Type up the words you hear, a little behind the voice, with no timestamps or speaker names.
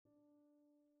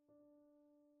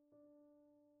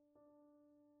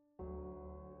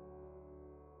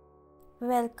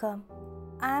Welcome.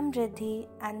 I'm Riddhi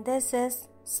and this is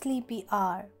Sleepy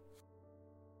Hour.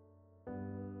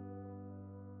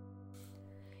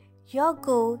 Your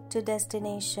go-to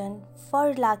destination for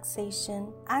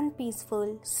relaxation and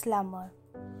peaceful slumber.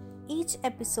 Each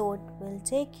episode will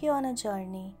take you on a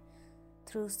journey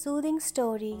through soothing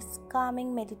stories,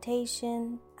 calming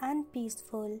meditation, and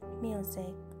peaceful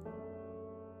music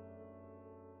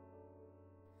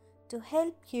to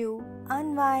help you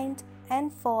unwind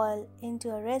and fall into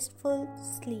a restful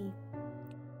sleep.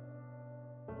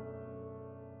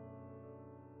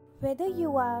 Whether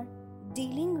you are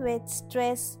dealing with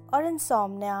stress or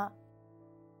insomnia,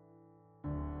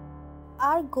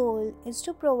 our goal is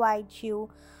to provide you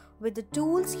with the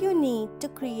tools you need to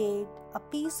create a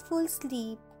peaceful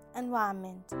sleep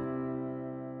environment.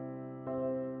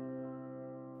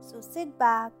 So sit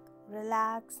back,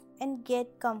 relax, and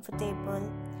get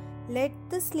comfortable. Let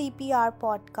the Sleepy Hour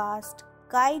podcast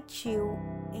guide you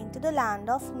into the land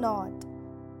of North.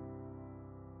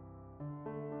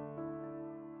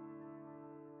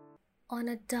 On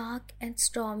a dark and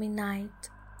stormy night,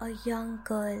 a young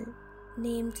girl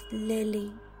named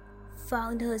Lily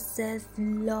found herself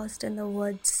lost in the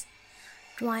woods,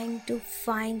 trying to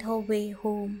find her way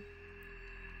home.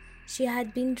 She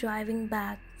had been driving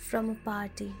back from a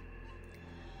party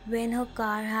when her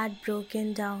car had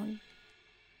broken down.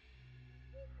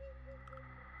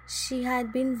 She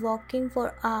had been walking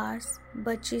for hours,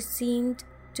 but she seemed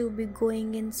to be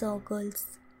going in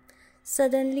circles.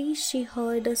 Suddenly, she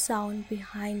heard a sound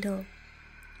behind her.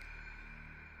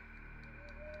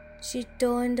 She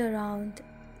turned around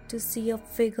to see a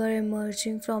figure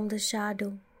emerging from the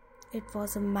shadow. It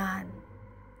was a man,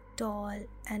 tall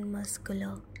and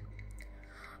muscular,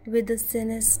 with a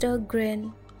sinister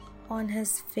grin on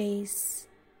his face.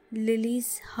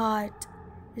 Lily's heart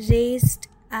raced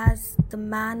as the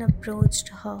man approached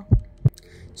her.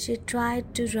 She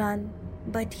tried to run,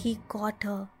 but he caught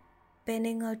her.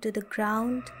 Pinning her to the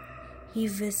ground, he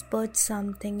whispered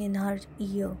something in her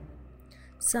ear,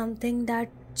 something that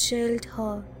chilled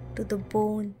her to the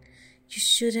bone. "You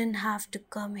shouldn't have to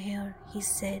come here," he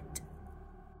said.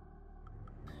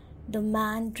 The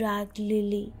man dragged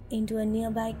Lily into a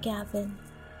nearby cabin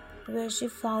where she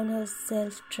found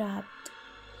herself trapped.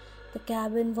 The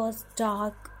cabin was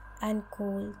dark and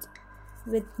cold,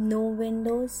 with no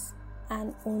windows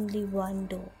and only one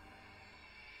door.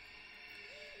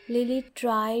 Lily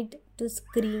tried to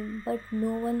scream, but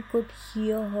no one could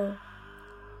hear her.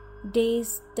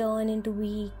 Days turned into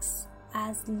weeks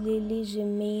as Lily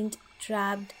remained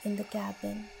trapped in the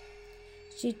cabin.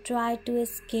 She tried to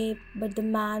escape, but the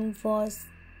man was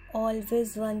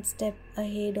always one step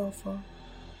ahead of her.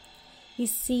 He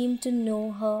seemed to know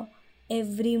her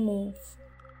every move,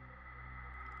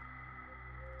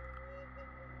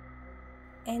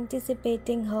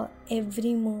 anticipating her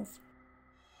every move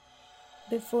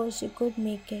before she could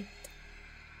make it.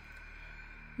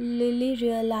 Lily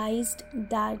realized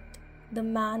that the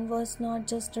man was not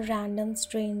just a random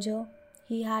stranger.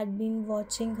 He had been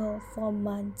watching her for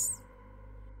months,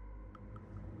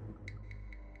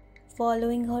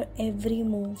 following her every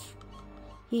move.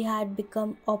 He had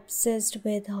become obsessed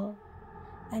with her,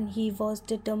 and he was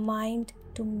determined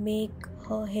to make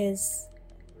her his.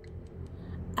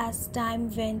 As time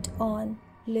went on,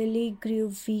 Lily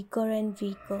grew weaker and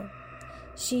weaker.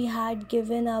 She had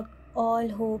given up all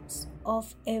hopes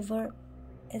of ever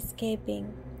escaping.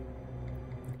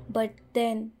 But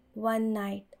then, one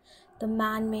night, the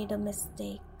man made a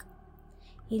mistake.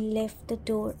 He left the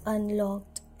door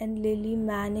unlocked, and Lily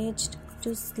managed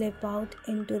to slip out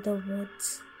into the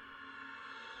woods.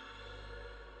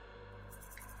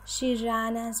 She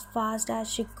ran as fast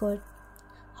as she could,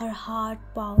 her heart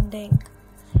pounding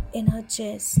in her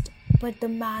chest, but the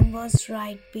man was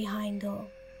right behind her,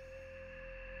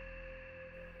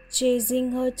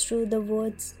 chasing her through the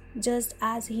woods just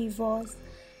as he was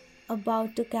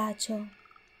about to catch her.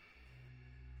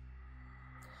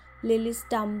 Lily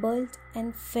stumbled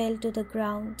and fell to the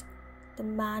ground. The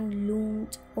man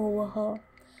loomed over her,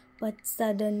 but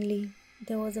suddenly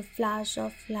there was a flash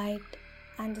of light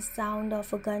and the sound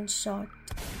of a gunshot.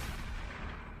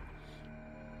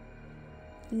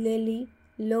 Lily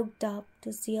looked up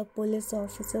to see a police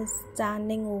officer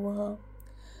standing over her,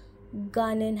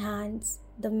 gun in hands.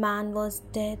 The man was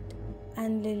dead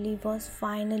and Lily was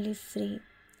finally free.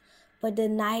 But the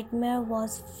nightmare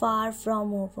was far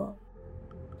from over.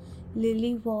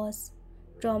 Lily was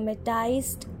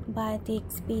traumatized by the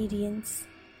experience,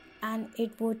 and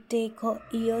it would take her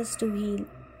years to heal.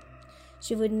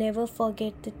 She would never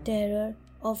forget the terror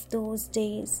of those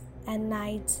days and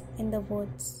nights in the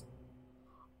woods,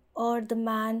 or the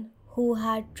man who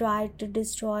had tried to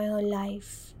destroy her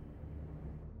life.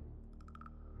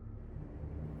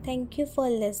 Thank you for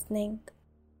listening.